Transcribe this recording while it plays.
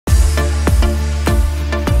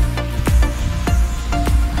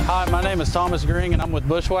name is Thomas Gring and I'm with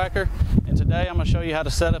Bushwacker, and today I'm going to show you how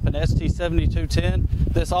to set up an ST-7210.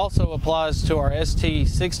 This also applies to our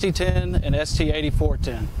ST-6010 and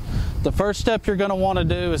ST-8410. The first step you're going to want to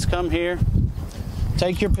do is come here,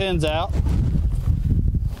 take your pins out,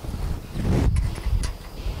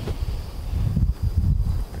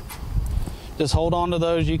 just hold on to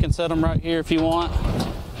those. You can set them right here if you want.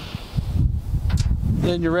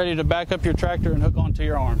 Then you're ready to back up your tractor and hook onto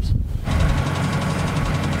your arms.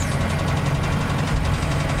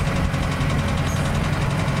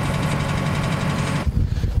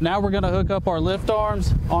 Now we're going to hook up our lift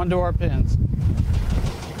arms onto our pins.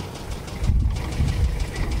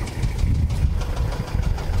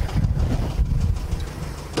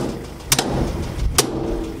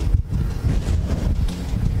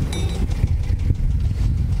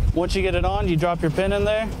 Once you get it on, you drop your pin in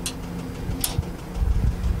there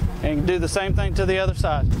and do the same thing to the other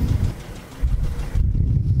side.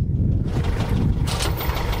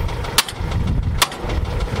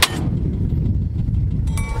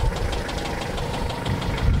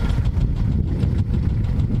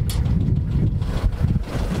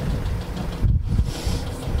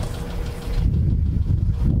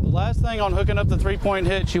 Last thing on hooking up the 3-point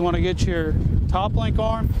hitch, you want to get your top link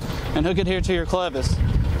arm and hook it here to your clevis.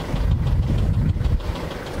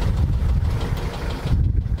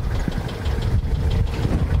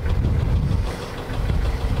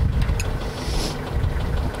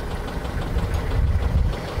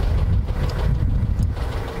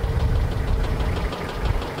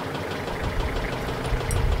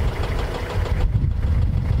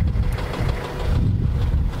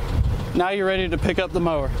 Now you're ready to pick up the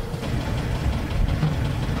mower.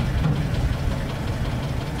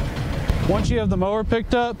 Once you have the mower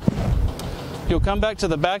picked up, you'll come back to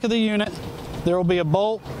the back of the unit. There will be a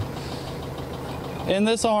bolt in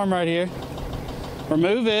this arm right here.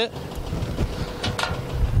 Remove it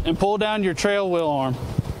and pull down your trail wheel arm.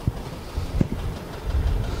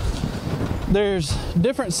 There's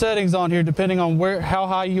different settings on here depending on how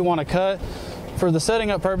high you want to cut. For the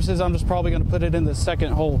setting up purposes, I'm just probably going to put it in the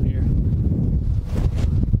second hole here.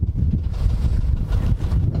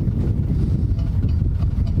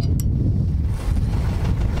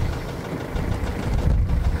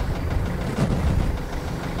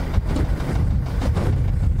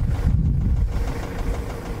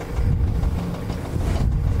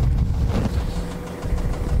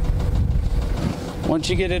 Once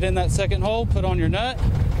you get it in that second hole, put on your nut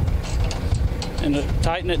and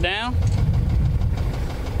tighten it down.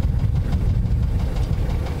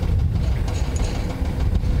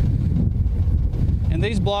 And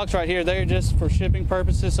these blocks right here, they're just for shipping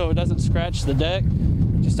purposes so it doesn't scratch the deck.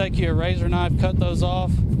 Just take your razor knife, cut those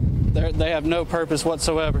off. They have no purpose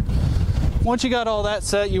whatsoever. Once you got all that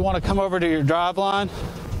set, you want to come over to your drive line.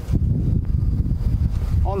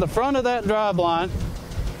 On the front of that drive line,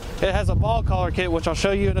 it has a ball collar kit, which I'll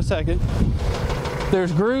show you in a second.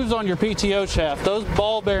 There's grooves on your PTO shaft. Those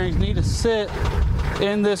ball bearings need to sit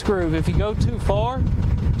in this groove. If you go too far,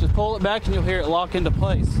 just pull it back and you'll hear it lock into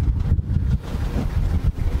place.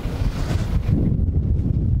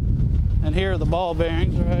 And here are the ball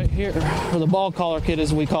bearings right here, or the ball collar kit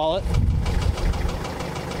as we call it.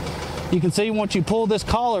 You can see once you pull this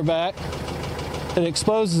collar back, it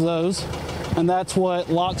exposes those, and that's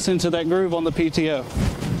what locks into that groove on the PTO.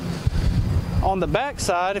 On the back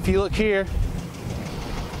side, if you look here,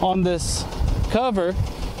 on this cover,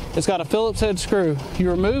 it's got a Phillips head screw.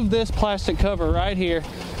 You remove this plastic cover right here,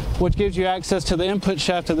 which gives you access to the input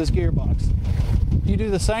shaft of this gearbox. You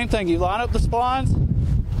do the same thing. You line up the splines,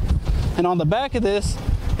 and on the back of this,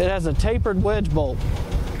 it has a tapered wedge bolt.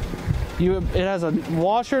 It has a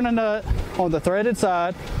washer and a nut on the threaded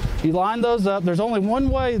side. You line those up. There's only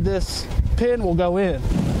one way this pin will go in.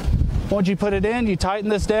 Once you put it in, you tighten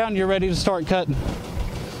this down, you're ready to start cutting.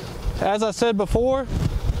 As I said before,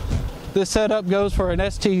 this setup goes for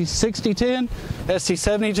an ST-6010,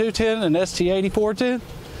 ST-7210, and ST-8410.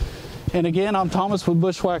 And again, I'm Thomas with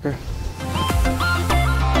Bushwacker.